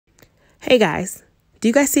Hey guys, do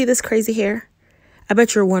you guys see this crazy hair? I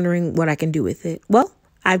bet you're wondering what I can do with it. Well,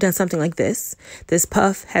 I've done something like this. This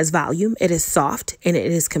puff has volume, it is soft, and it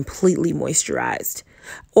is completely moisturized.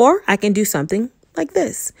 Or I can do something like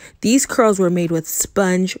this. These curls were made with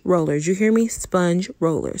sponge rollers. You hear me? Sponge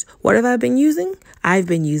rollers. What have I been using? I've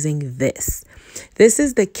been using this. This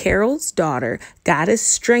is the Carol's Daughter Goddess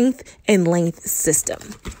Strength and Length System.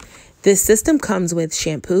 This system comes with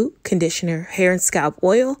shampoo, conditioner, hair and scalp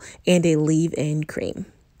oil, and a leave-in cream.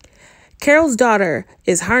 Carol's Daughter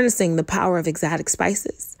is harnessing the power of exotic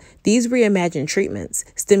spices. These reimagined treatments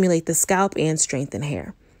stimulate the scalp and strengthen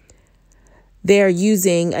hair. They're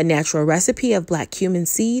using a natural recipe of black cumin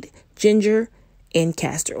seed, ginger, and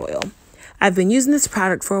castor oil. I've been using this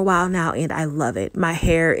product for a while now and I love it. My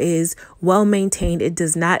hair is well maintained. It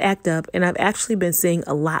does not act up and I've actually been seeing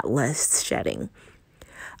a lot less shedding.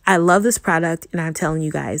 I love this product and I'm telling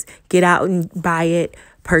you guys, get out and buy it,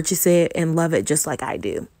 purchase it, and love it just like I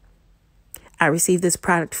do. I received this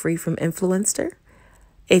product free from Influenster.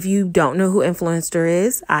 If you don't know who Influenster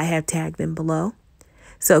is, I have tagged them below.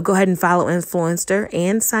 So go ahead and follow Influenster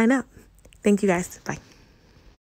and sign up. Thank you guys. Bye.